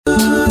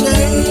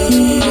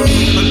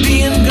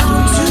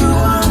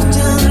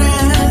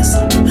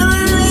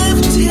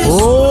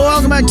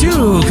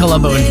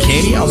Columbo and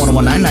Katie on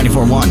 101.9,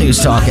 94.1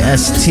 News Talk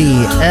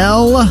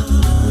STL.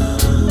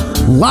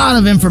 A lot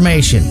of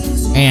information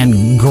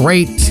and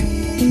great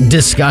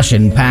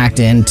discussion packed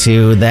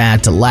into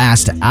that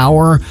last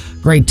hour.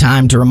 Great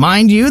time to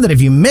remind you that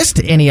if you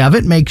missed any of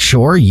it, make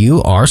sure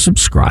you are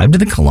subscribed to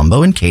the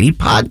Columbo and Katie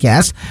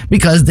podcast,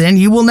 because then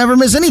you will never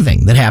miss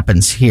anything that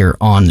happens here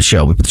on the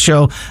show. We put the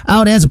show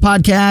out as a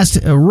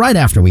podcast right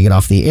after we get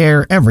off the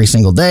air every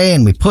single day,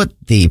 and we put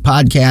the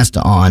podcast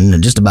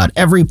on just about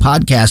every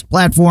podcast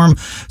platform.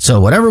 So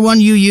whatever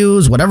one you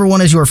use, whatever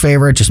one is your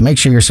favorite, just make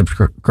sure you're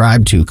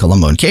subscribed to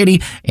Columbo and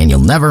Katie, and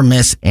you'll never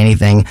miss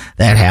anything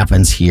that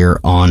happens here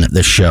on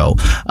the show.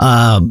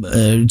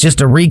 Just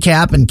a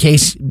recap in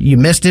case you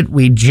missed it,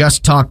 we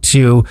just talked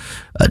to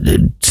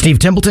Steve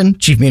Templeton,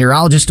 chief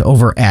meteorologist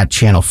over at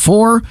Channel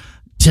 4.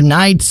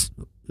 Tonight's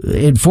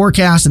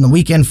forecast and the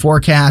weekend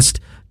forecast,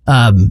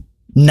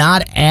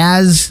 not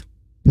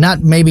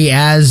maybe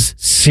as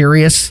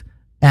serious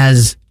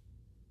as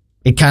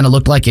it kind of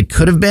looked like it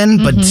could have been,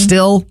 but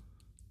still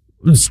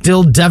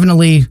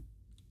definitely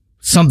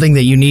something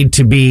that you need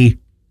to be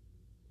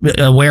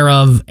aware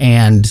of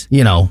and,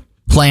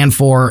 plan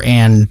for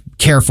and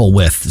careful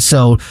with.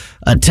 So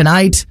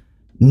tonight,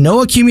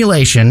 no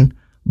accumulation,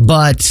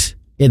 but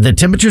the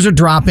temperatures are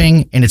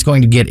dropping and it's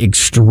going to get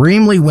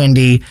extremely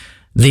windy.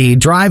 The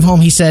drive home,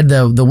 he said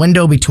the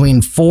window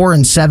between 4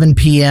 and 7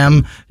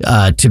 p.m.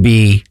 To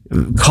be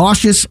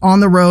cautious on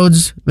the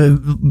roads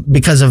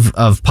because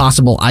of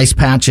possible ice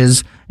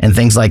patches and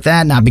things like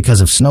that, not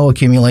because of snow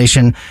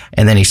accumulation.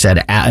 And then he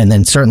said, and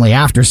then certainly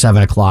after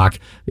 7 o'clock,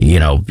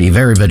 be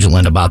very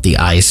vigilant about the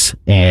ice.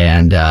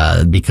 And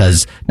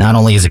because not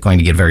only is it going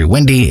to get very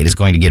windy, it is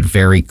going to get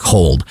very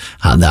cold.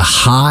 The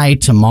high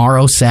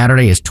tomorrow,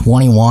 Saturday, is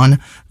 21.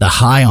 The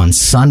high on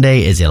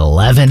Sunday is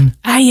 11.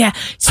 Yeah.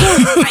 So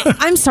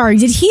I'm sorry.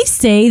 Did he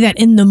say that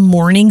in the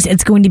mornings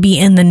it's going to be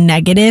in the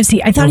negatives?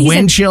 I thought the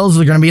wind chills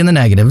are going to be in the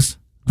negatives.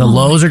 The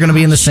lows are going to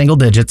be in the single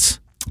digits.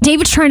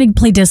 David's trying to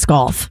play disc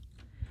golf.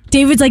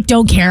 David's like,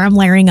 don't care. I'm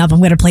layering up. I'm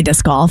going to play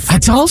disc golf.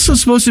 It's also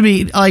supposed to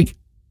be like,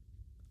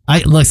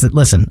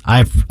 listen.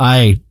 I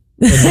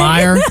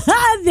admire,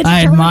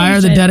 I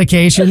admire the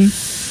dedication.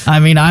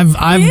 I mean, I've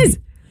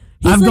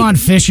gone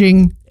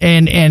fishing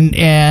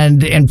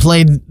and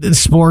played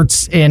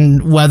sports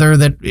in weather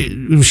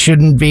that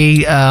shouldn't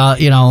be,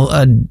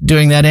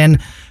 doing that in.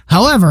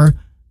 However,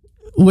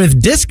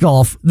 with disc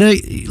golf,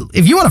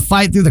 if you want to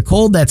fight through the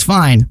cold, that's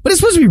fine. But it's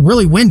supposed to be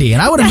really windy,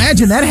 and I would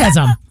imagine that has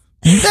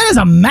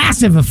a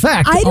massive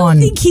effect. I don't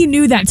think he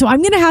knew that, so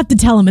I'm going to have to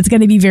tell him it's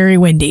going to be very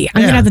windy.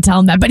 I'm going to have to tell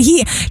him that. But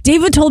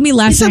David told me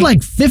last night. He said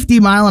like 50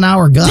 mile an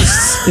hour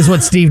gusts is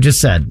what Steve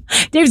just said.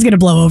 David's going to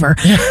blow over.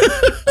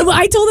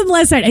 I told him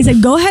last night, I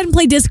said, go ahead and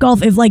play disc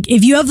golf.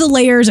 If you have the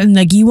layers and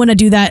you want to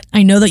do that,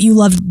 I know that you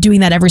love doing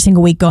that every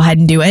single week. Go ahead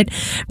and do it.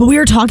 But we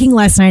were talking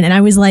last night and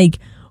I was like,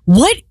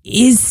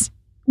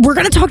 we're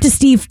going to talk to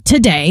Steve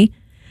today.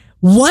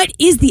 What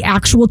is the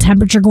actual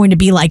temperature going to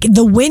be like?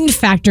 The wind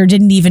factor I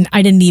didn't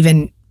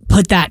even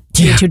put that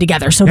two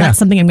together. So that's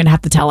something I'm going to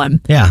have to tell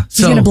him. Yeah.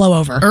 He's going to blow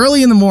over.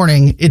 Early in the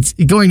morning, it's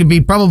going to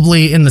be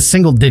probably in the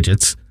single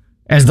digits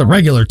as the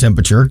regular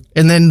temperature.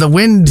 And then the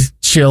wind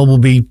chill will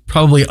be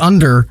probably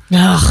under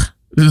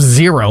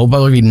zero, but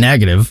it'll be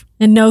negative.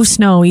 And no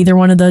snow either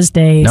one of those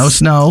days. No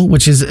snow,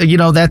 which is,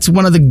 that's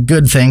one of the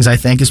good things, I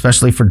think,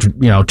 especially for,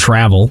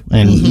 travel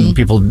and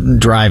people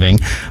driving.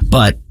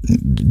 But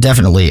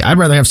definitely, I'd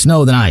rather have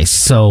snow than ice.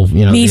 So,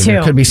 Me too.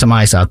 There could be some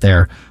ice out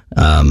there.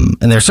 And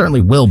there certainly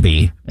will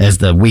be as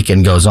the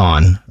weekend goes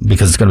on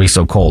because it's going to be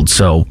so cold.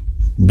 So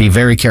be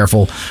very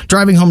careful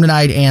driving home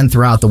tonight and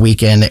throughout the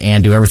weekend,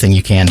 and do everything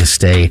you can to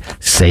stay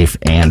safe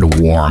and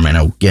warm. And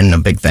again, a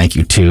big thank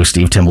you to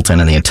Steve Templeton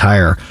and the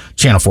entire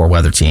Channel 4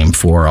 weather team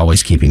for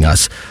always keeping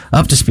us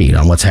up to speed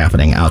on what's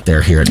happening out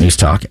there here at News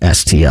Talk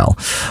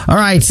STL. All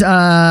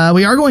right,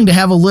 we are going to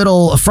have a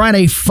little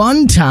Friday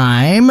fun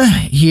time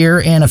here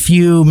in a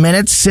few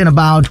minutes. In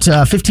about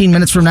 15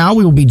 minutes from now,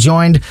 we will be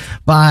joined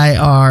by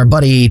our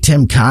buddy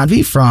Tim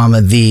Convey from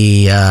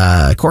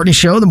the Courtney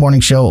Show, the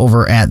morning show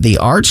over at The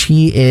Arch.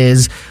 He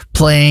is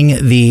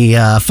playing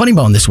the Funny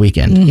Bone this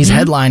weekend. He's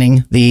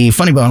headlining the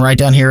Funny Bone right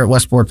down here at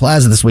Westport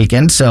Plaza this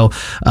weekend. So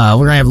we're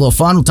going to have a little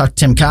fun. We'll talk to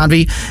Tim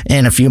Convey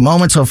in a few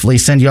moments. Hopefully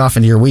send you off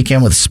into your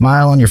weekend with a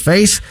smile on your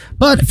face.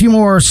 But a few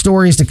more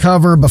stories to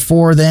cover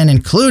before then,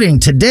 including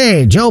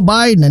today, Joe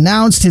Biden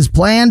announced his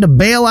plan to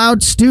bail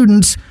out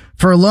students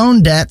for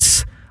loan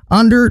debts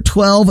under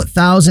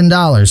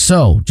 $12,000.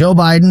 So Joe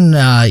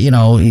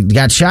Biden, he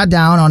got shot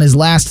down on his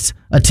last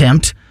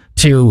attempt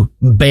to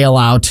bail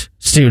out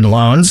student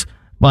loans,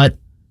 but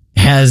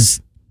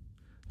hasn't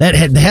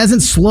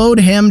slowed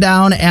him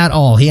down at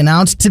all. He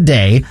announced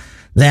today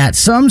that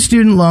some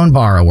student loan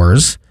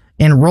borrowers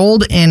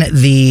enrolled in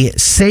the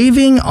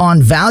Saving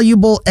on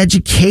Valuable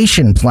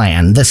Education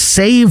Plan, the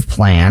SAVE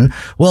plan,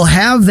 will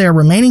have their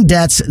remaining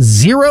debts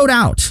zeroed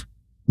out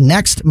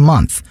next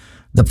month.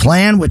 The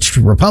plan, which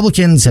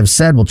Republicans have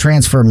said will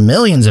transfer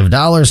millions of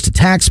dollars to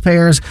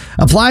taxpayers,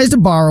 applies to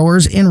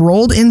borrowers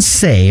enrolled in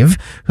SAVE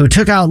who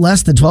took out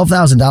less than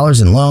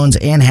 $12,000 in loans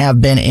and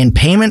have been in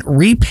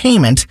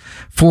repayment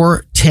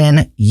for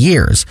 10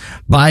 years.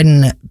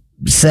 Biden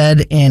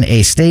said in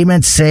a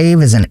statement,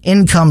 SAVE is an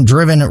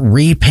income-driven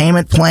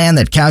repayment plan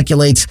that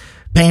calculates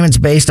payments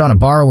based on a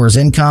borrower's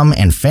income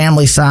and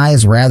family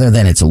size rather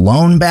than its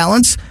loan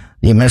balance.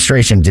 The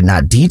administration did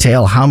not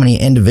detail how many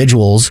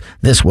individuals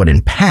this would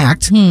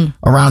impact.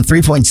 Around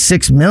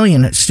 3.6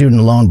 million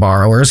student loan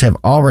borrowers have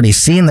already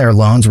seen their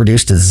loans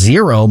reduced to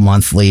 0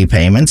 monthly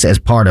payments as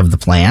part of the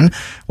plan,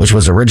 which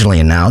was originally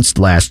announced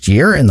last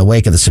year in the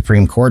wake of the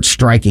Supreme Court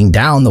striking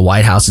down the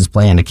White House's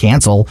plan to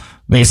cancel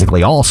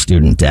basically all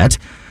student debt.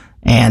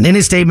 And in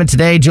his statement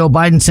today, Joe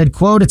Biden said,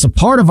 quote, "It's a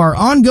part of our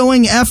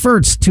ongoing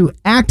efforts to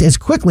act as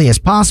quickly as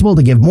possible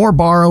to give more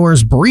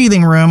borrowers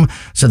breathing room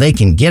so they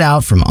can get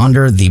out from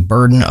under the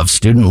burden of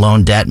student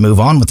loan debt,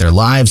 move on with their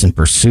lives, and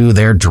pursue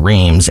their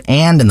dreams.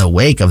 And in the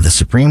wake of the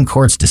Supreme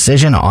Court's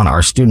decision on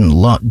our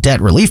student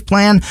debt relief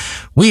plan,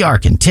 we are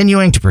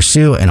continuing to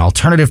pursue an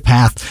alternative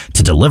path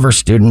to deliver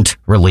student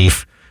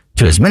relief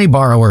to as many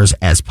borrowers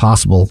as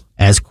possible,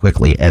 as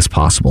quickly as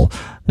possible."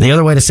 The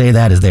other way to say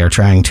that is they are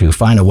trying to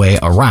find a way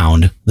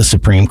around the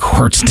Supreme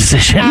Court's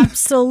decision.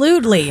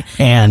 Absolutely.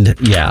 And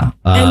yeah.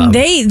 And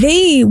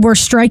they were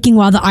striking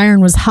while the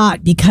iron was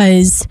hot,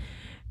 because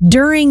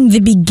during the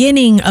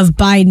beginning of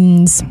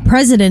Biden's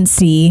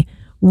presidency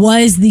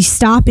was the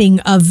stopping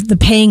of the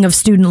paying of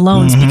student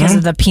loans because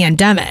of the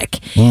pandemic.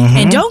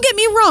 And don't get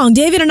me wrong,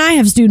 David and I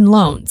have student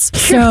loans.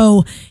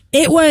 So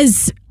it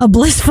was a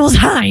blissful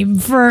time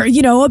for,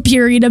 a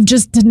period of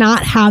just to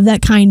not have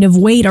that kind of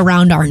weight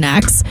around our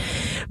necks.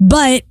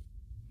 But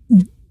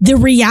the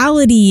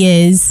reality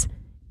is,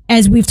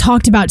 as we've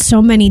talked about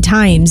so many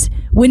times,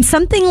 when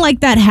something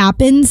like that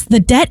happens, the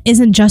debt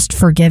isn't just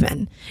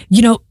forgiven.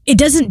 It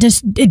doesn't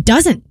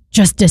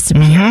just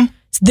disappear.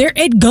 There,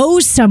 it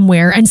goes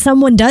somewhere, and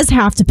someone does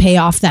have to pay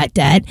off that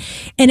debt.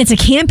 And it's a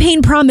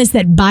campaign promise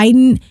that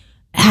Biden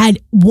had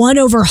won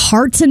over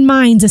hearts and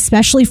minds,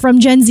 especially from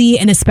Gen Z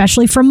and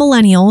especially from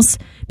millennials,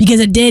 because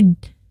it did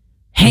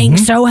hang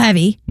so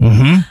heavy.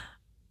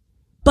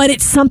 But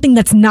it's something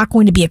that's not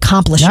going to be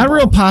accomplished. Not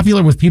real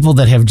popular with people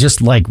that have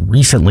just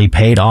recently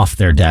paid off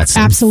their debts.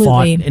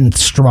 Absolutely. And fought and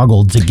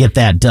struggled to get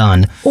that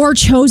done. Or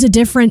chose a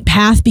different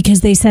path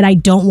because they said, I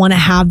don't want to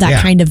have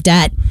that kind of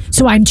debt,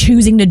 so I'm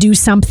choosing to do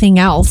something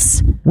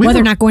else, whether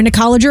or not going to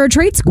college or a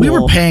trade school. We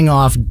were paying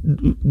off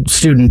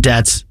student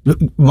debts.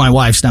 My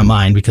wife's, not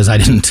mine, because I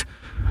didn't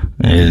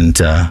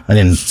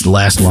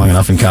last long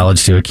enough in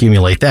college to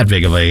accumulate that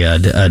big of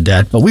a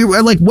debt. But we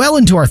were well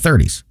into our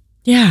 30s.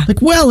 Yeah.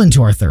 Well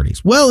into our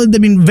 30s. Well,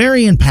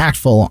 very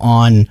impactful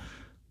on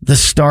the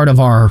start of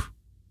our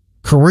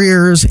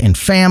careers and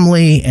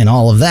family and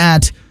all of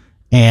that.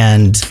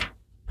 And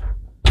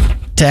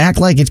to act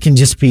like it can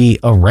just be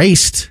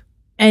erased,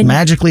 and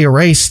magically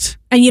erased.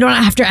 And you don't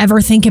have to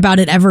ever think about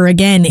it ever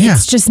again. Yeah.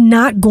 It's just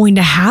not going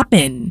to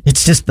happen.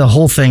 It's just, the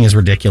whole thing is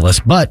ridiculous.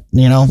 But,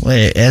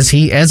 as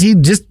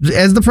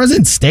the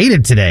president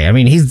stated today,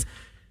 he's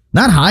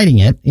not hiding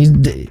it.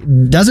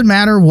 It doesn't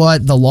matter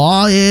what the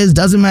law is,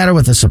 doesn't matter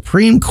what the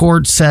Supreme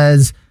Court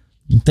says.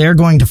 They're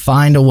going to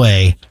find a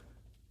way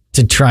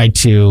to try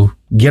to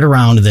get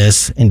around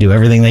this and do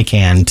everything they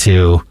can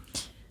to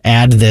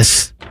add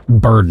this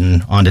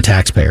burden onto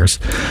taxpayers.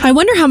 I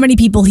wonder how many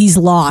people he's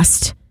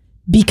lost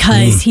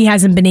because he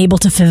hasn't been able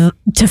to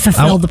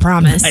fulfill the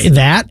promise.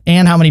 That,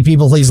 and how many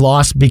people he's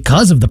lost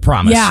because of the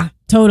promise. Yeah,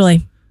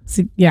 totally.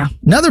 So, yeah.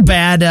 Another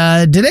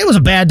today was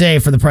a bad day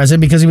for the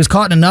president because he was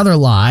caught in another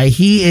lie.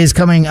 He is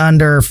coming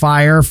under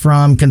fire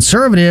from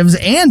conservatives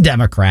and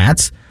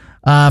Democrats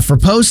for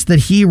posts that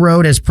he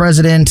wrote as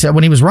president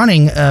when he was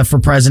running for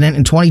president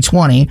in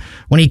 2020,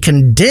 when he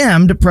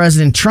condemned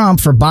President Trump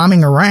for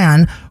bombing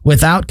Iran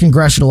without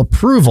congressional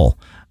approval.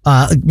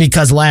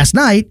 Because last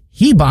night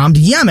he bombed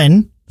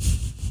Yemen.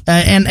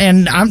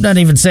 And I'm not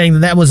even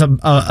saying that was a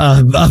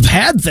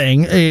bad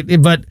thing,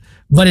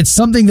 but it's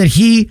something that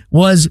he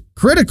was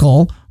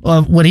critical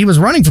of when he was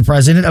running for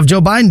president of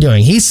Joe Biden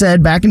doing. He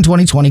said back in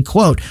 2020,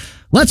 quote,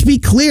 "Let's be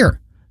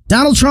clear.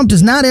 Donald Trump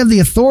does not have the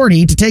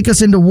authority to take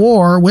us into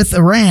war with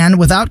Iran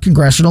without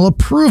congressional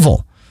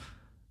approval.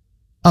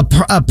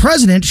 A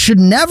president should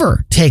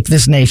never take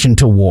this nation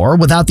to war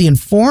without the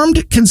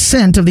informed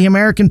consent of the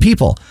American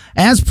people.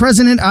 As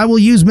president, I will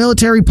use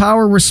military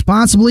power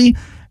responsibly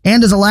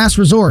and as a last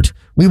resort.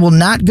 We will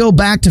not go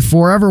back to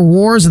forever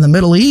wars in the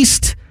Middle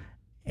East."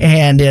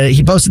 And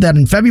he posted that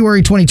in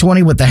February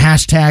 2020 with the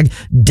hashtag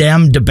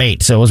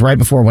 #DemDebate. So it was right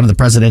before one of the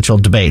presidential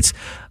debates.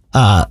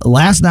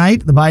 Last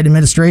night, the Biden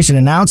administration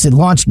announced it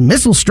launched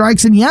missile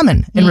strikes in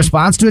Yemen in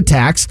response to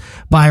attacks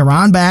by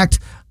Iran-backed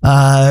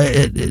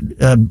Houthi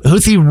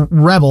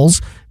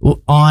rebels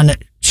on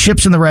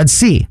ships in the Red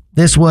Sea.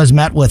 This was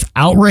met with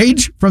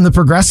outrage from the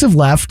progressive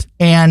left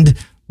and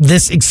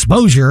this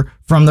exposure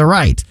from the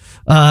right.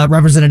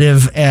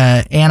 Representative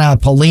Anna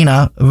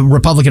Paulina,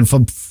 Republican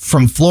from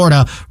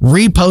Florida,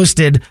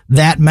 reposted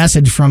that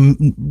message from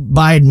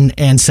Biden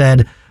and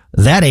said,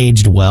 that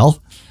aged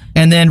well.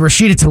 And then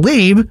Rashida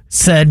Tlaib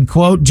said,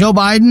 quote, Joe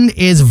Biden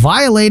is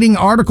violating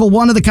Article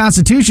 1 of the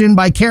Constitution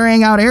by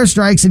carrying out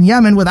airstrikes in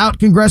Yemen without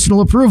congressional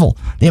approval.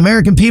 The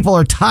American people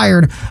are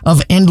tired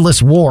of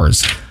endless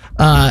wars.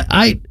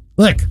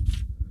 Look,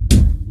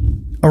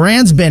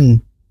 Iran's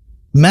been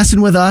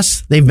messing with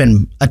us. They've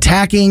been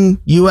attacking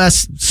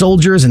U.S.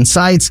 soldiers and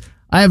sites.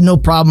 I have no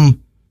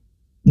problem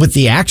with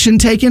the action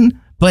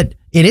taken, but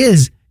it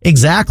is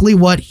exactly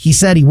what he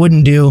said he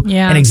wouldn't do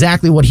and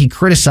exactly what he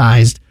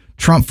criticized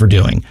Trump for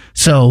doing.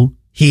 So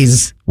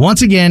he's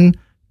once again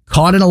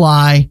caught in a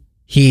lie.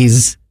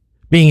 He's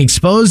being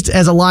exposed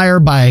as a liar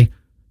by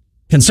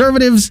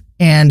conservatives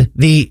and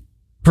the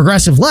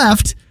progressive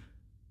left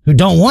who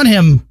don't want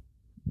him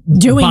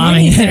doing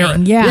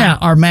anything.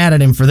 Are mad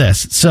at him for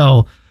this.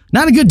 So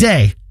not a good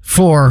day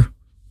for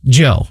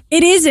Joe.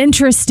 It is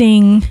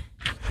interesting.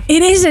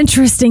 It is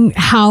interesting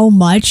how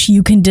much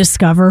you can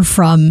discover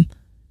from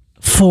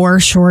 4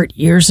 short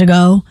years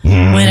ago.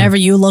 Whenever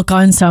you look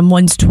on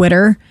someone's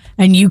Twitter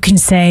and you can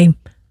say,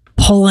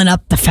 pulling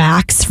up the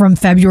facts from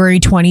February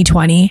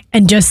 2020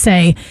 and just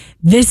say,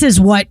 this is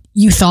what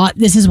you thought,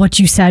 this is what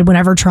you said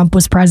whenever Trump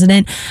was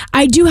president.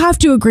 I do have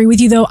to agree with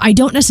you, though. I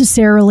don't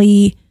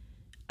necessarily,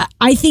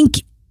 I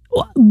think,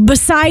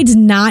 besides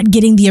not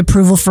getting the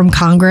approval from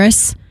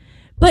Congress,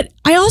 but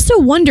I also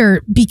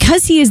wonder,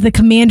 because he is the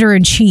commander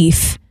in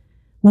chief,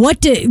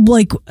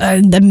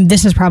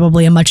 this is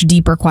probably a much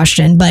deeper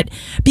question, but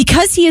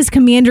because he is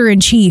commander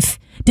in chief,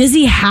 does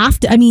he have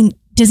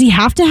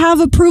to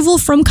have approval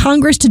from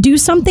Congress to do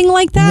something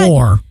like that?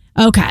 War.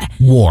 Okay.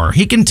 War.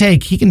 He can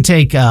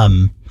take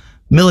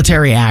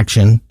military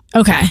action.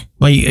 Okay.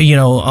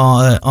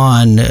 Well,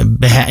 on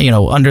behalf,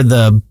 under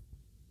the,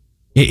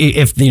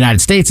 if the United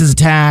States is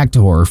attacked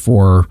or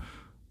for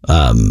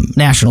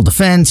national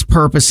defense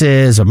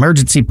purposes,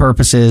 emergency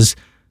purposes,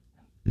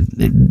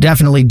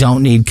 definitely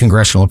don't need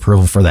congressional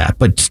approval for that.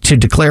 But to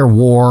declare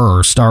war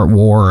or start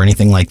war or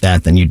anything like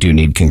that, then you do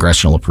need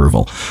congressional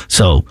approval.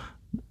 So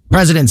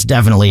presidents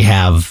definitely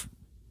have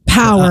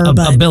power,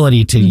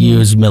 ability to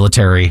use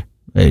military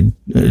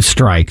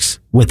strikes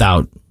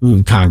without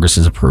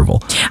Congress's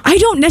approval. I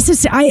don't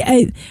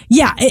necessarily.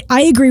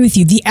 I agree with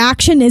you. The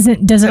action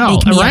doesn't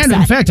make me upset.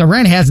 In fact,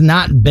 Iran has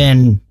not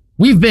been.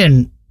 We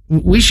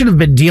should have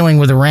been dealing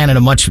with Iran at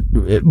a much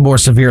more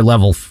severe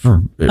level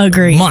for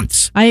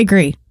months. I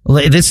agree.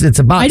 It's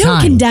about time. I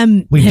don't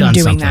condemn him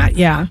doing that.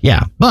 Yeah.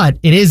 Yeah. But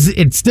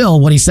it's still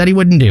what he said he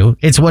wouldn't do.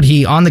 It's what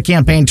he, on the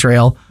campaign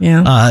trail,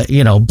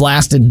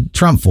 blasted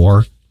Trump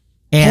for.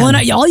 And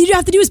all you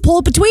have to do is pull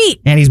up a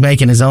tweet. And he's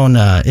making his own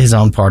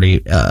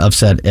party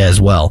upset as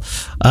well.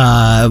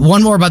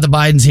 One more about the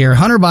Bidens here.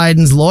 Hunter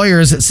Biden's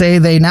lawyers say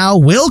they now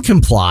will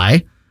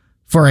comply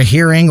for a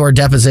hearing or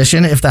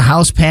deposition if the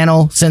House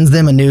panel sends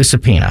them a new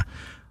subpoena.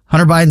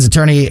 Hunter Biden's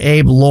attorney,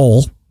 Abe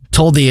Lowell,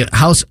 told the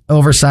House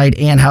Oversight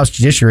and House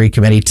Judiciary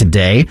Committee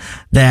today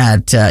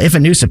that if a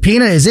new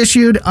subpoena is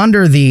issued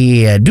under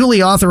the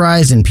duly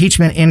authorized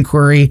impeachment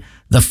inquiry,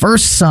 the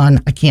first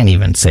son, I can't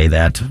even say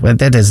that, but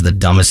that is the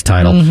dumbest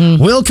title,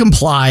 will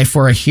comply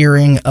for a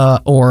hearing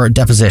or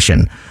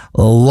deposition.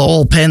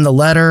 Lowell penned the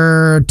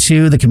letter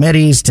to the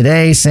committees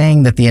today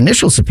saying that the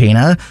initial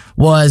subpoena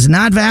was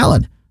not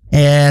valid,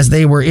 as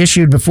they were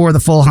issued before the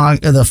full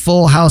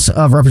House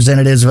of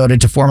Representatives voted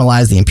to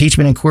formalize the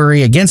impeachment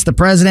inquiry against the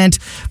president.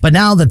 But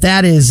now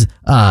that has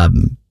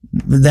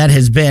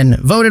been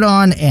voted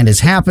on and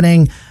is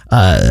happening,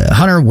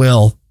 Hunter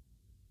will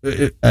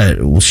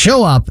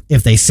show up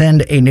if they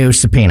send a new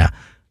subpoena.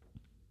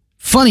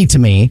 Funny to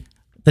me,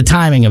 the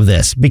timing of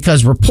this,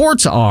 because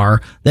reports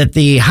are that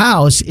the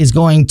House is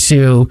going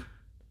to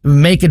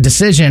make a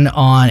decision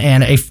on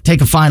and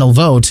take a final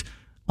vote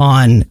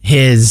on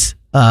his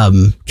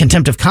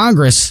contempt of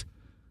Congress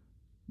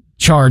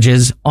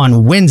charges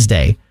on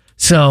Wednesday.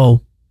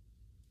 So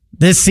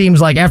this seems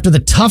like, after the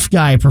tough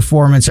guy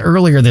performance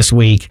earlier this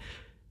week,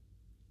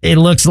 it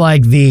looks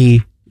like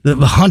the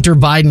Hunter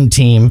Biden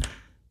team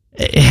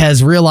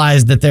has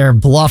realized that their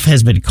bluff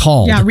has been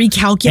called. Yeah,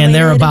 recalculated. And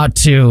they're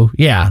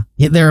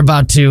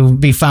about to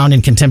be found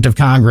in contempt of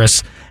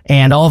Congress.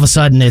 And all of a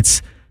sudden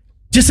it's,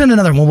 just send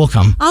another one. We'll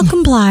come. I'll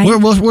comply.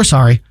 We're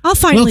sorry. I'll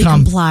finally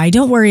comply.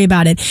 Don't worry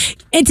about it.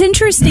 It's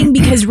interesting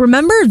because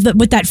remember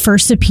with that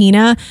first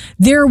subpoena,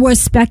 there was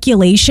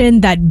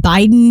speculation that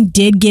Biden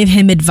did give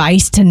him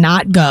advice to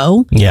not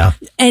go. Yeah.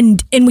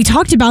 And we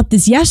talked about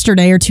this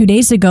yesterday or 2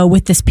 days ago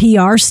with this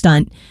PR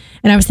stunt.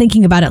 And I was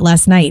thinking about it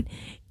last night.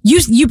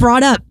 You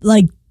brought up,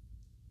 like,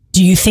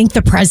 do you think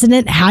the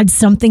president had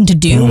something to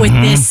do with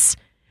this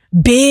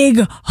big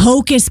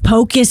hocus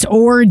pocus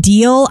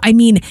ordeal? I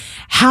mean,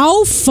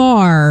 how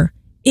far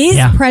is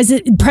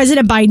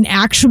President Biden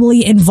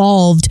actually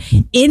involved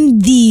in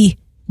the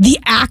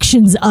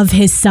actions of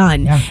his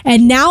son? Yeah.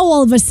 And now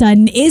all of a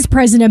sudden is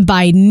President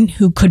Biden,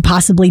 who could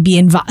possibly be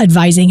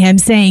advising him,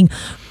 saying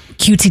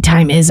cutesy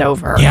time is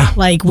over. Yeah.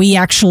 Like, we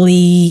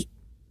actually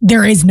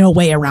there is no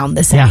way around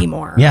this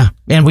anymore. Yeah.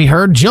 And we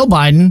heard Jill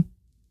Biden,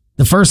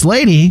 the first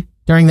lady,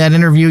 during that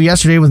interview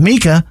yesterday with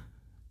Mika,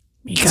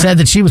 said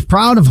that she was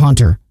proud of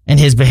Hunter and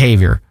his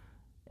behavior.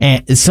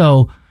 And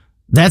so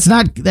that's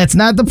not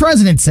the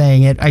president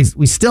saying it.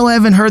 We still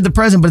haven't heard the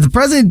president, but the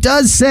president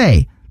does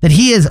say that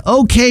he is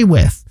okay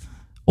with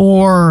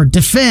or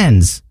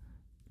defends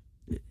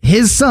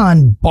his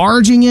son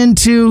barging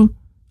into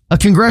a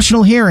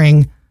congressional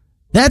hearing.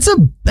 That's a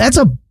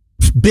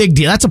big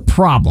deal. That's a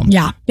problem.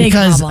 Yeah, big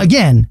because problem.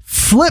 Again,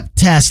 flip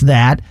test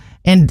that,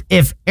 and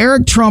if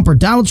Eric Trump or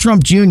Donald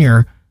Trump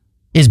Jr.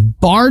 is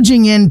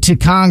barging into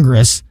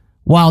Congress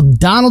while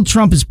Donald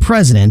Trump is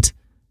president,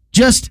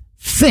 just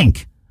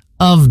think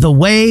of the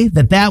way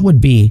that would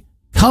be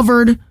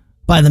covered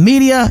by the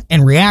media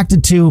and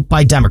reacted to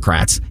by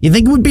Democrats. You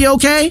think it would be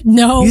okay?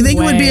 No. You think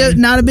it would be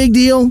not a big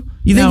deal?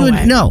 You think it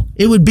would? No.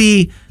 It would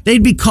be.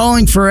 They'd be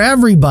calling for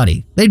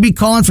everybody. They'd be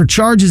calling for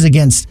charges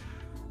against,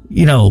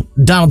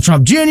 Donald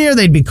Trump Jr.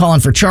 They'd be calling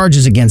for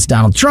charges against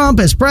Donald Trump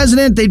as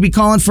president. They'd be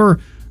calling for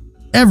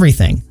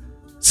everything.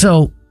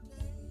 So,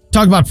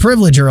 talk about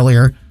privilege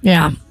earlier.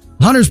 Yeah.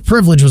 Hunter's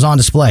privilege was on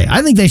display.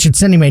 I think they should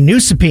send him a new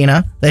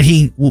subpoena that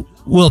he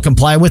will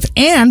comply with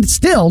and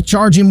still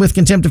charge him with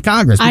contempt of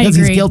Congress because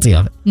he's guilty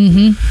of it.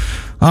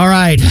 Mm-hmm. All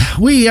right.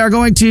 We are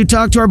going to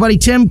talk to our buddy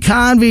Tim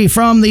Convey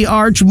from the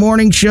Arch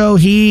Morning Show.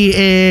 He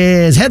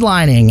is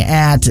headlining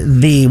at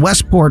the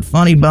Westport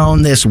Funny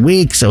Bone this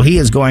week, so he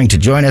is going to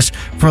join us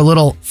for a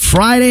little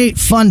Friday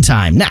fun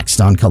time next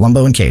on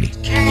Columbo and Katie.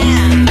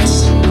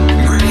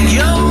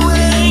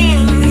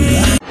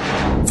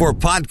 For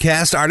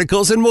podcast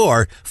articles and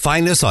more,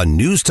 find us on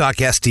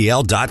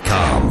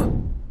newstalkstl.com.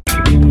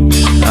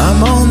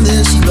 I'm on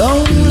this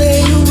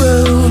lonely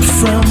road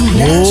from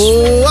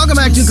Nashville. Welcome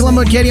back to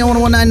Columbo and Katie on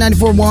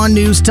 101.9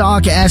 News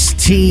Talk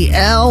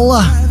STL.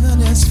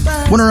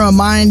 Want to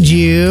remind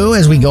you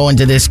as we go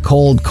into this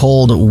cold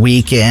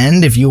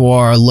weekend, if you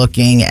are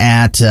looking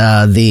at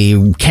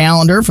the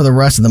calendar for the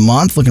rest of the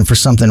month, looking for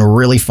something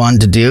really fun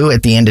to do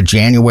at the end of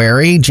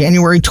January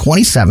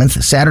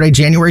 27th, Saturday,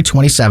 January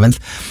 27th,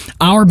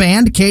 our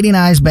band, Katie and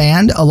I's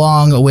band,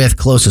 along with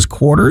Closest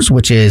Quarters,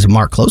 which is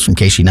Mark Close from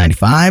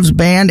KC95's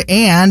band,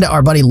 and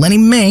our buddy Lenny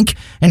Mink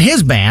and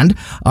his band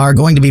are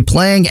going to be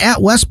playing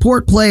at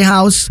Westport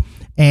Playhouse.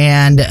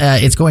 And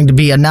it's going to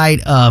be a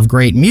night of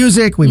great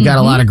music. We've got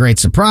a lot of great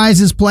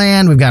surprises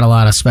planned. We've got a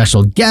lot of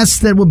special guests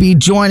that will be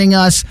joining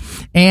us.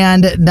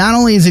 And not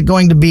only is it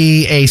going to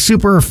be a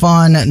super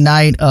fun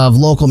night of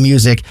local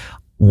music,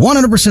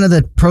 100% of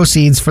the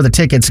proceeds for the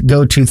tickets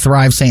go to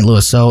Thrive St.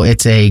 Louis. So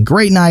it's a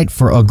great night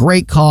for a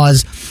great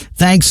cause.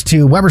 Thanks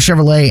to Weber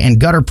Chevrolet and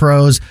Gutter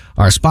Pros,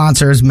 our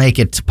sponsors, make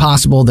it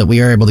possible that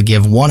we are able to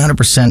give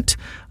 100%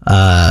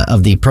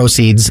 of the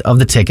proceeds of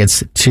the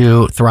tickets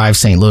to Thrive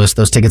St. Louis.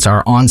 Those tickets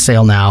are on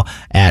sale now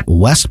at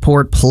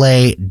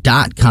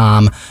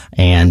westportplay.com,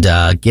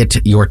 and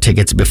get your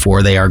tickets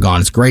before they are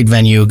gone. It's a great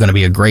venue, going to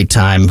be a great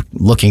time.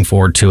 Looking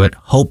forward to it.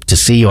 Hope to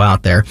see you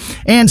out there.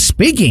 And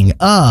speaking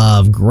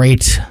of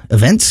great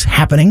events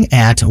happening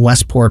at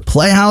Westport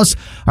Playhouse,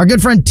 our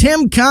good friend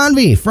Tim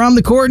Convey from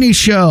The Courtney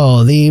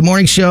Show, the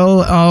morning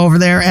show over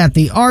there at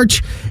the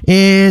Arch,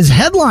 is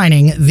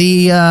headlining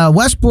the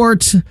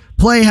Westport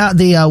Playhouse,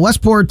 the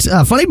Westport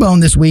Funny Bone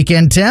this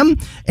weekend, Tim.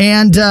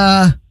 And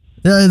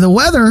the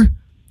weather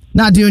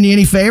not doing you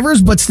any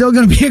favors, but still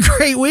going to be a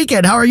great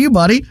weekend. How are you,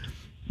 buddy?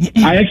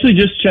 I actually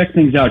just checked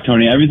things out,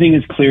 Tony. Everything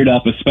is cleared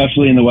up,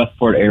 especially in the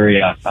Westport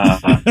area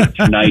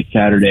tonight,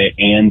 Saturday,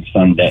 and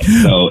Sunday.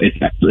 So it's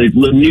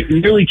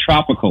nearly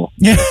tropical.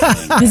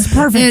 It's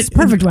perfect. It's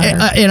perfect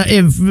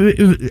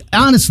weather.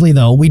 Honestly,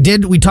 though, we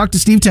talked to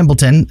Steve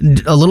Templeton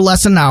a little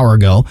less than an hour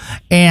ago,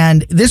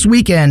 and this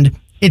weekend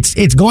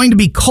it's going to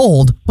be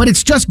cold, but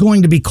it's just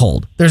going to be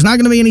cold. There's not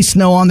going to be any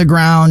snow on the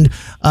ground.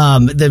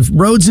 The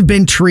roads have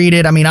been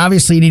treated. I mean,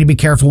 obviously you need to be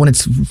careful when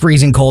it's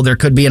freezing cold. There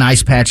could be an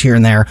ice patch here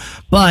and there,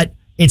 but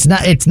it's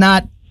not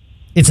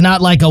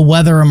like a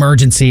weather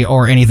emergency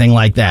or anything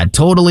like that.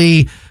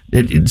 Totally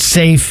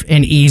safe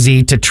and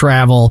easy to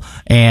travel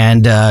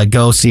and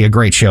go see a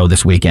great show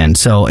this weekend.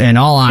 So in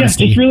all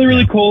honesty, it's really,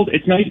 really cold.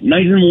 It's nice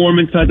and warm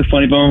inside the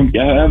Funny Bone.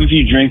 Have a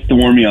few drinks to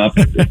warm you up.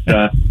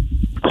 It's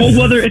cold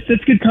weather, it's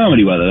good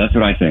comedy weather. That's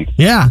what I think.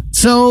 Yeah.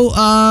 So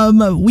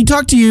we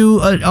talked to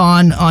you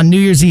on New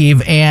Year's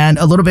Eve and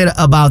a little bit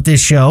about this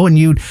show, and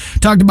you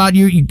talked about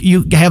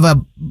you have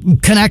a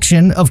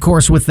connection, of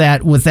course, with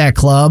that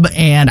club,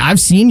 and I've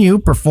seen you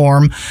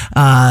perform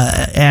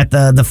at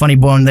the Funny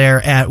Bone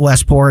there at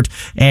Westport,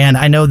 and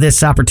I know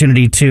this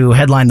opportunity to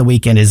headline the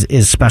weekend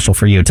is special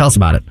for you. Tell us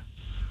about it.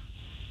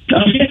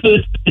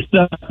 It's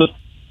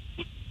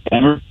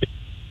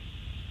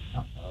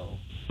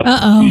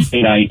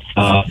Tuesday night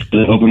for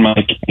the open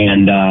mic,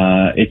 and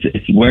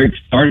it's where it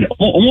started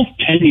almost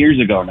 10 years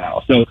ago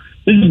now. So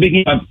this is a big.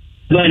 I've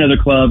headlined other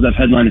clubs. I've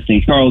headlined at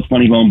St. Charles,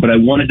 Funny Bone, but I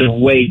wanted to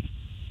wait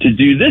to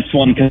do this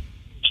one because.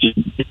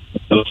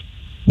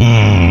 You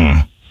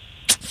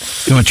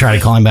want to try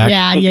to call him back?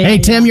 Yeah. Hey,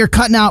 Tim, you're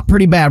cutting out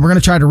pretty bad. We're going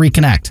to try to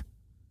reconnect.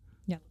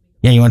 Yeah.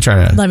 Yeah, you want to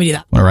try to... Let me do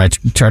that.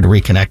 Try to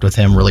reconnect with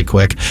him really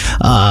quick.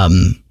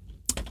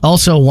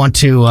 Also want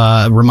to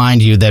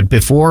remind you that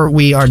before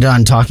we are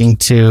done talking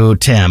to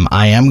Tim,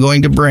 I am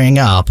going to bring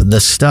up the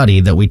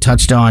study that we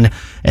touched on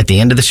at the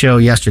end of the show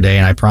yesterday,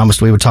 and I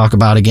promised we would talk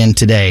about again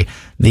today.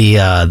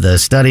 The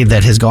study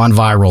that has gone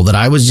viral that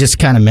I was just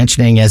kind of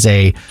mentioning as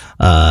a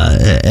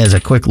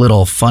quick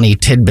little funny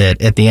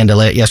tidbit at the end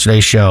of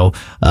yesterday's show.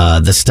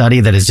 The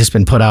study that has just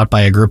been put out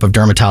by a group of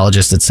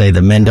dermatologists that say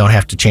that men don't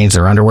have to change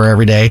their underwear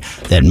every day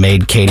that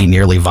made Katie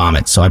nearly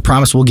vomit. So I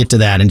promise we'll get to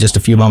that in just a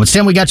few moments.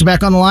 Tim, we got you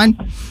back on the line?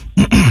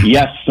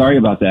 Yes, sorry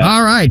about that.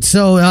 All right,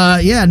 so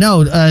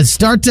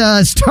start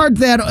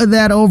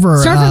that over.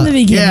 Start from the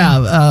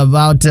beginning.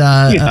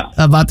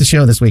 About the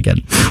show this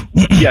weekend.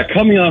 Yeah,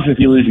 cut me off if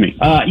you lose me.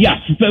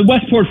 The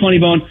Westport Funny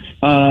Bone,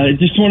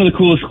 just one of the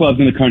coolest clubs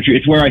in the country.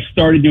 It's where I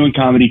started doing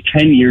comedy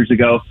 10 years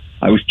ago.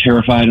 I was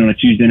terrified on a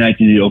Tuesday night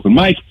to do the open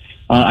mic.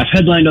 I've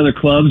headlined other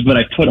clubs, but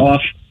I put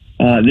off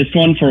this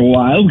one for a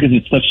while because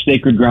it's such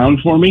sacred ground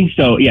for me.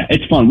 So yeah,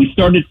 it's fun. We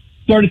started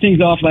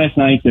things off last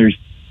night. There's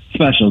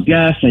special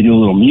guests. I do a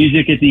little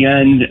music at the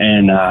end,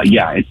 and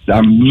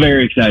I'm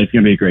very excited. It's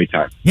going to be a great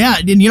time. Yeah,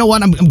 and you know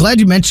what? I'm glad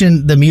you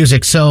mentioned the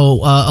music. So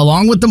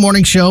along with the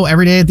morning show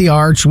every day at the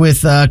Arch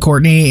with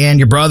Courtney and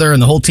your brother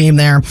and the whole team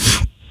there,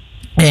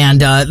 and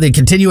the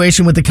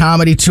continuation with the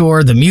comedy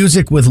tour, the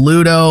music with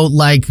Ludo,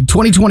 like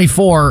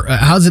 2024,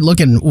 how's it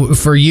looking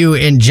for you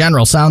in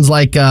general? Sounds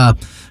like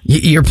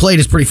your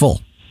plate is pretty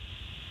full.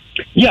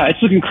 Yeah,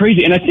 it's looking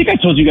crazy. And I think I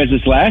told you guys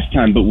this last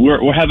time, but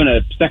we're having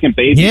a second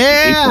baby.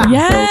 Yeah.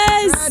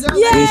 Yes.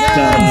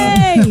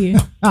 Yay.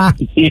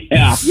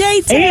 Yeah.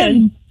 Yay,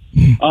 Tim.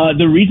 And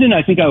the reason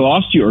I think I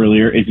lost you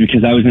earlier is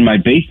because I was in my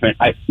basement.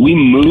 We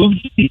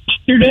moved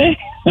yesterday.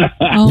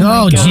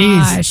 Oh,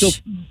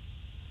 jeez.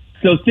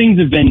 So things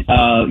have been,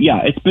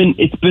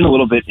 it's been a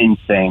little bit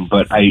insane,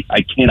 but I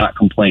cannot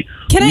complain.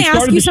 Can I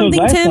ask you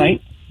something, Tim?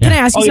 Can I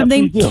ask you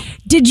something? Please do.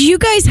 Did you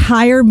guys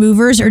hire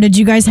movers, or did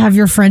you guys have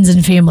your friends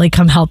and family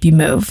come help you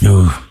move?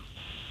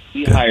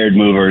 We hired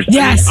movers.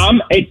 Yes.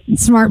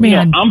 Smart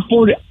man. I'm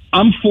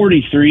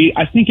 43.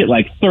 I think at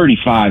like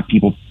 35,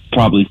 people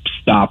probably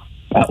stop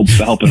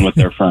helping with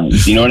their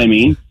friends. You know what I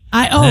mean?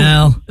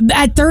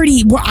 At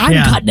 30,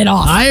 I'm cutting it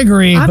off. I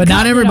agree, but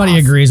not everybody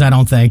agrees, I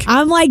don't think.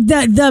 I'm like,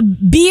 the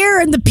beer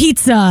and the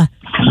pizza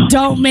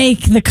don't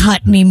make the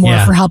cut anymore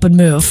for helping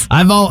move.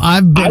 Go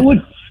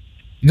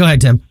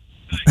ahead, Tim.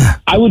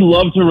 I would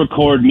love to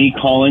record me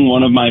calling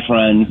one of my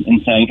friends and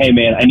saying, "Hey,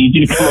 man, I need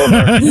you to come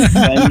over,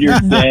 spend your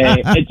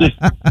day," and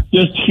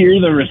just hear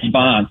the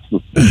response.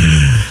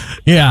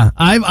 Yeah,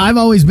 I've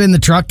always been the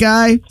truck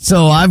guy,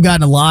 so I've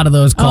gotten a lot of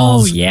those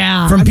calls. Oh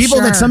yeah, from people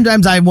that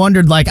sometimes I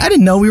wondered, like, I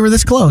didn't know we were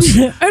this close,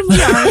 and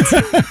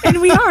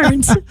we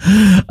aren't.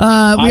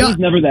 I was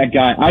never that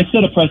guy. I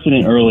set a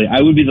precedent early. I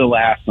would be the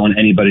last on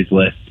anybody's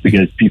list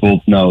because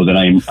people know that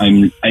I'm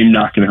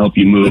not going to help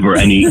you move or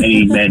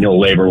any manual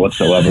labor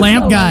whatsoever.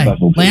 Lamp guy.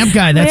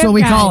 That's what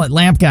we call it.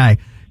 Lamp guy.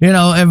 You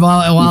know, and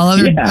while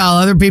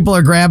other people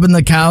are grabbing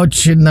the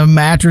couch and the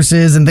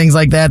mattresses and things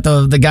like that,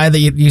 the guy that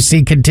you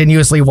see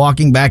continuously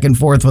walking back and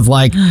forth with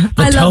like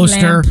the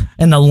toaster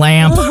and the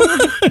lamp.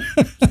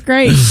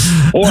 Great.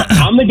 Or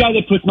I'm the guy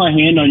that puts my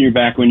hand on your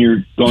back when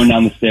you're going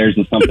down the stairs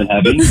with something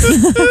heavy.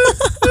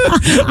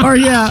 or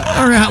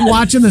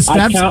watching the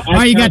steps.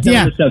 Exactly.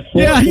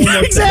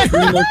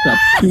 2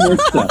 more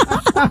steps.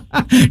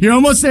 You're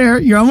almost there.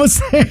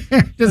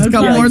 Just a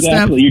couple more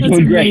steps. You're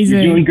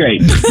doing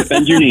great.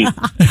 Bend your knee.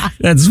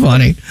 That's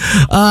funny.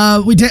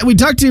 We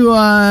talked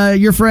to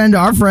your friend,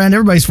 our friend,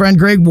 everybody's friend,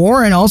 Greg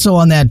Warren, also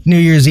on that New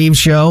Year's Eve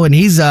show, and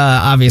he's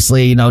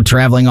obviously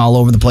traveling all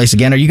over the place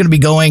again. Are you going to be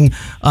going?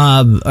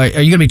 Are you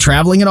going to be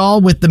traveling at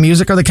all with the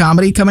music or the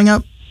comedy coming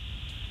up?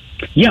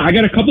 Yeah, I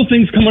got a couple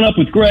things coming up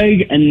with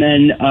Greg, and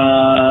then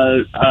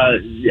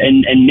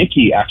and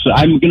Nikki. Actually,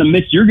 I'm going to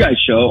miss your guys'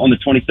 show on the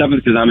 27th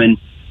because I'm in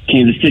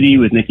Kansas City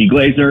with Nikki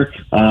Glazer.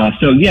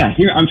 So yeah,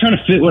 here I'm trying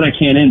to fit what I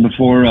can in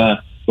before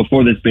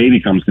this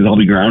baby comes, because I'll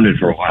be grounded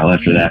for a while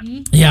after that.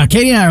 Yeah,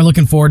 Katie and I are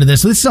looking forward to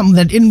this. This is something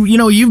that,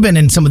 you've been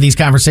in some of these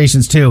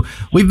conversations too.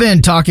 We've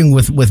been talking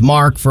with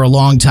Mark for a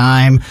long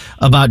time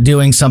about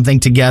doing something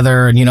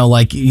together, and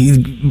like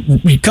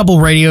a couple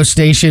radio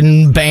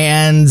station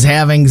bands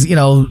having,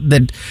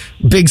 that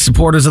big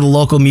supporters of the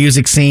local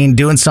music scene,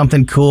 doing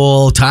something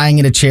cool, tying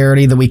in a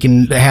charity that we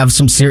can have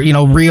some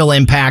real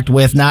impact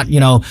with. Not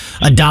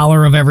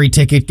 $1 of every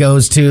ticket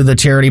goes to the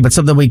charity, but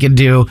something we can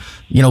do.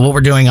 What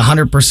we're doing,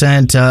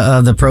 100%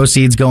 of the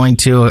proceeds going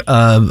to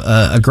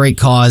a great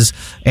cause,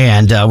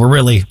 and we're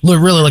really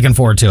looking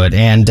forward to it.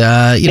 And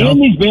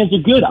and these bands are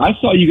good. I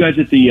saw you guys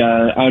at the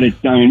out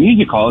at Diamond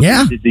Music Hall.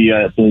 Yeah, did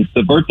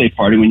the birthday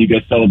party when you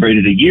guys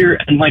celebrated a year,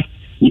 and like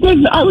you guys,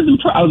 I was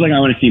impressed. I was like, I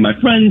want to see my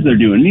friends. They're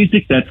doing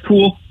music. That's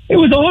cool. It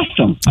was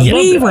awesome.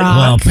 We rock.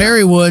 Well,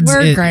 Perry Woods,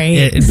 we're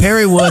great.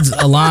 Perry Woods,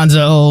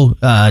 Alonzo,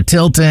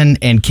 Tilton,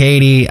 and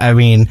Katie. I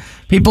mean,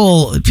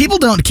 people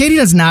don't. Katie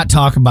does not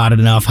talk about it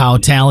enough how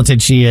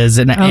talented she is,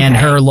 and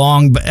her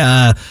long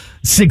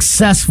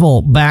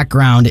successful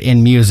background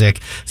in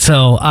music.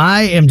 So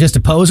I am just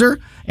a poser,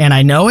 and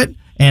I know it.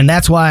 And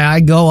that's why I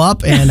go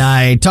up and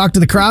I talk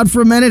to the crowd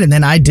for a minute, and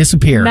then I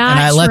disappear. Not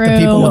and I let the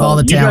people with all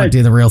the talent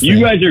do the real thing.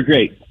 You guys are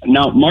great.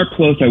 Now, Mark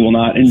Close, I will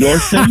not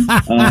endorse him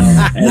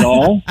at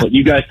all. But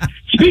you guys,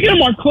 speaking of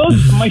Mark Close,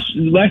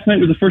 last night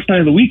was the first night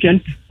of the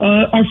weekend.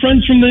 Our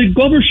friends from the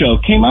Glover Show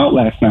came out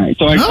last night.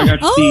 So I got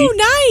to see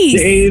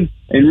nice. Dave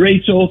and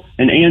Rachel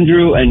and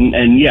Andrew.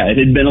 And yeah, it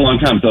had been a long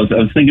time. So I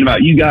was thinking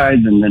about you guys.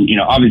 And then,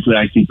 obviously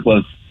I see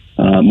Close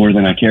more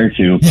than I care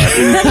to. But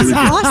That's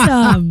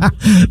awesome.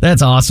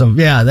 That's awesome.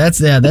 Yeah, that's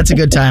a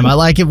good time. I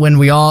like it when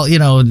we all, we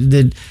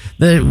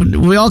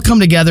all come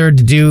together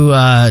to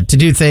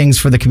do things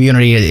for the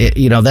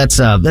community.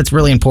 That's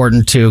really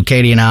important to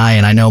Katie and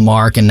I know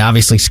Mark, and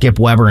obviously Skip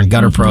Weber and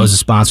Gutter Pros, the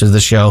sponsors of the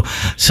show.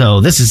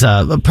 So this is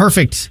a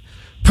perfect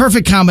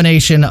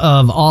combination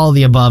of all of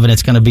the above, and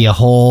it's going to be a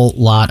whole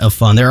lot of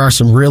fun. There are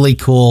some really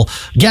cool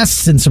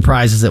guests and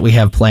surprises that we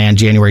have planned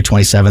January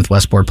 27th,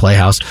 Westport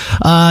Playhouse.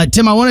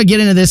 Tim, I want to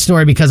get into this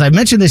story because I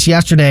mentioned this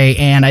yesterday,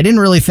 and I didn't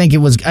really think it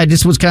was, I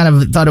just was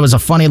thought it was a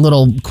funny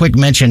little quick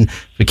mention.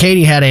 But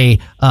Katie had a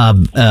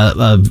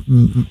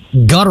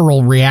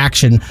guttural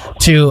reaction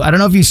to, I don't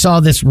know if you saw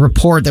this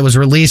report that was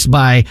released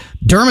by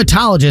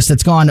dermatologists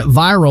that's gone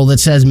viral that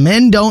says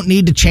men don't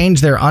need to change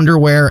their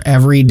underwear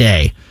every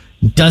day.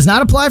 Does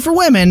not apply for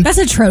women. That's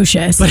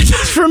atrocious. But it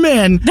does for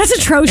men. That's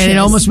atrocious. And it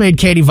almost made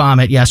Katie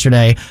vomit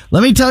yesterday.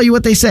 Let me tell you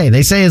what they say.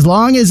 They say as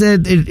long as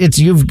it's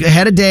you've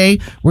had a day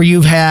where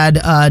you've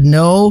had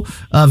no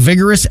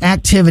vigorous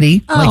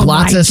activity, like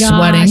lots of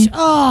sweating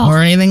or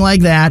anything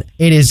like that,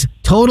 it is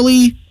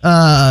totally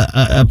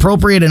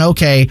appropriate and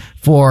okay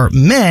for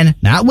men,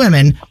 not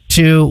women,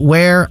 to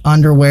wear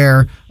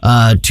underwear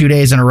 2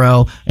 days in a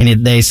row.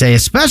 And they say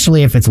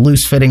especially if it's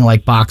loose fitting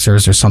like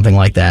boxers or something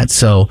like that.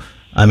 So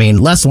I mean,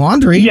 less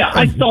laundry. Yeah,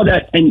 I saw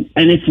that, and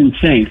it's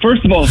insane.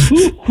 First of all,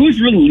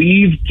 who's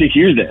relieved to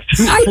hear this?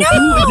 I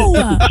know! Who is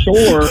it a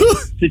chore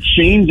to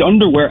change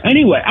underwear?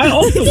 Anyway, I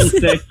also will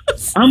say,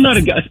 I'm not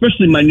a guy,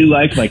 especially in my new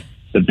life, like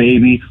the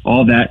baby,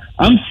 all that.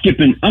 I'm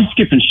skipping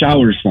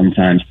showers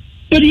sometimes.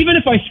 But even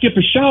if I skip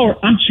a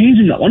shower, I'm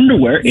changing the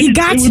underwear. You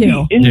got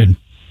to. Dude.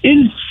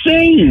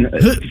 Insane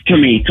to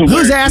me.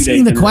 Who's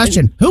asking the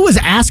question? Who was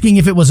asking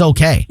if it was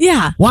okay?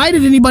 Yeah. Why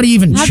did anybody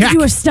even check? Have to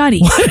do a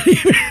study.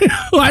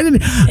 Why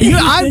didn't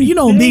you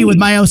know me with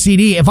my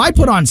OCD? If I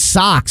put on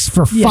socks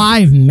for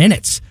 5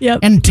 minutes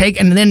and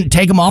then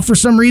take them off for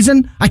some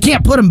reason, I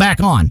can't put them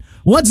back on.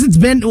 Once it's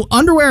been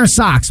underwear or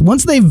socks,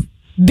 once they've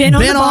been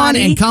on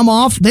and come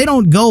off, they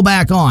don't go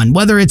back on.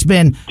 Whether it's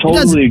been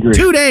totally agree.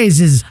 2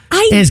 days is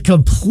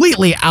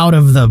completely out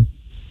of the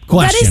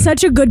question. That is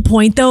such a good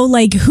point, though.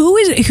 Like, who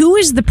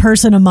is the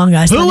person among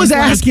us who was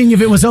asking if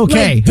it was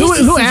okay?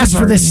 Who asked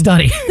for this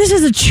study? This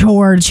is a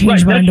chore to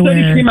change my underwear.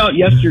 That study came out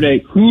yesterday.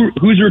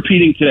 Who's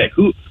repeating today?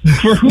 Who's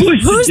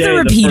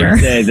the repeater? The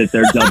first day that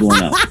they're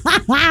doubling up.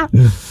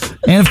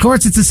 And of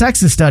course, it's a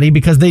sexist study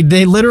because they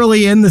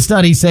literally in the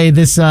study say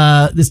this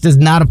does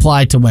not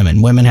apply to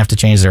women. Women have to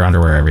change their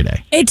underwear every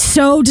day. It's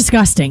so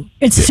disgusting.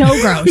 It's so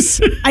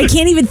gross. I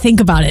can't even think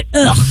about it.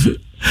 Ugh.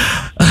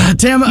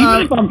 Tim,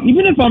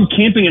 even if I'm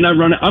camping and I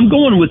run it, I'm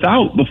going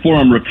without before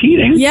I'm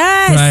repeating.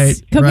 Yes, right,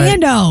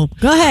 Commando. Right.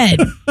 Go ahead.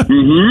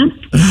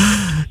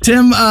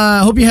 Tim,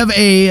 hope you have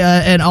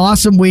an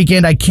awesome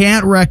weekend. I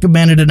can't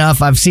recommend it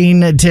enough. I've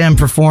seen Tim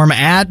perform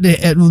at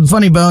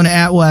Funny Bone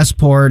at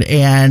Westport,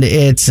 and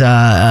it's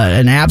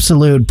an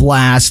absolute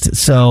blast.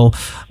 So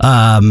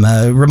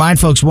remind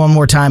folks one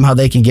more time how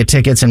they can get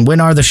tickets, and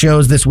when are the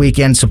shows this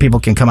weekend so people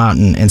can come out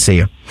and see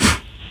you.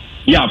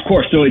 Yeah, of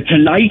course. So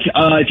tonight,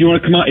 if you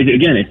want to come out,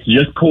 again, it's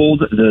just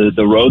cold.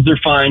 The roads are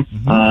fine.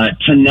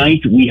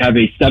 Tonight, we have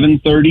a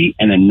 7:30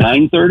 and a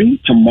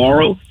 9:30.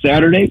 Tomorrow,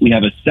 Saturday, we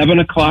have a 7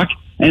 o'clock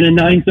and a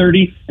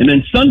 9:30. And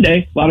then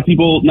Sunday, a lot of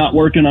people not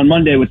working on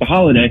Monday with the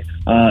holiday.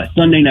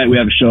 Sunday night, we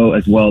have a show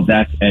as well.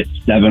 That's at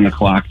 7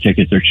 o'clock.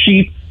 Tickets are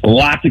cheap.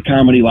 Lots of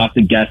comedy, lots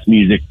of guest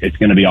music. It's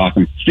going to be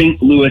awesome.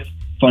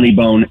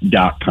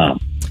 StLouisFunnyBone.com.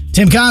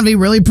 Tim Convey,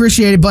 really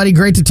appreciate it, buddy.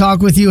 Great to talk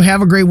with you.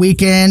 Have a great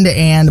weekend,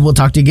 and we'll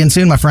talk to you again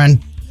soon, my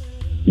friend.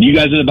 You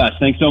guys are the best.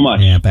 Thanks so much.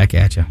 Yeah, back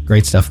at you.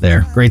 Great stuff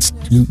there. Great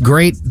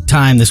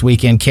time this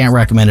weekend. Can't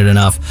recommend it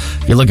enough.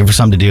 If you're looking for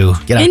something to do,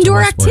 get out indoor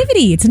to Westport.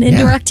 activity. It's an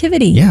indoor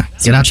activity. Yeah,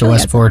 get out to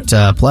Westport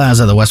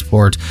Plaza, the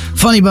Westport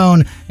Funny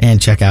Bone,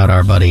 and check out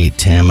our buddy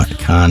Tim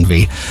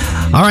Convey.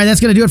 All right,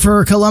 that's going to do it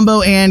for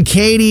Columbo and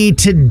Katie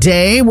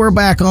today. We're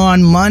back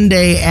on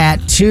Monday at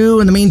 2.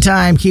 In the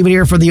meantime, keep it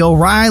here for the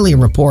O'Reilly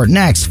Report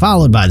next,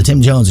 followed by the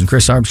Tim Jones and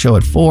Chris Arp Show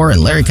at 4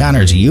 and Larry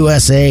Connor's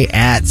USA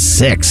at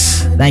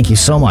 6. Thank you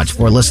so much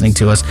for listening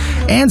to us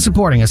and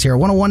supporting us here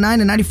at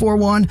 101.9 and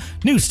 94.1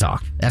 News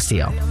Talk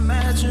STL.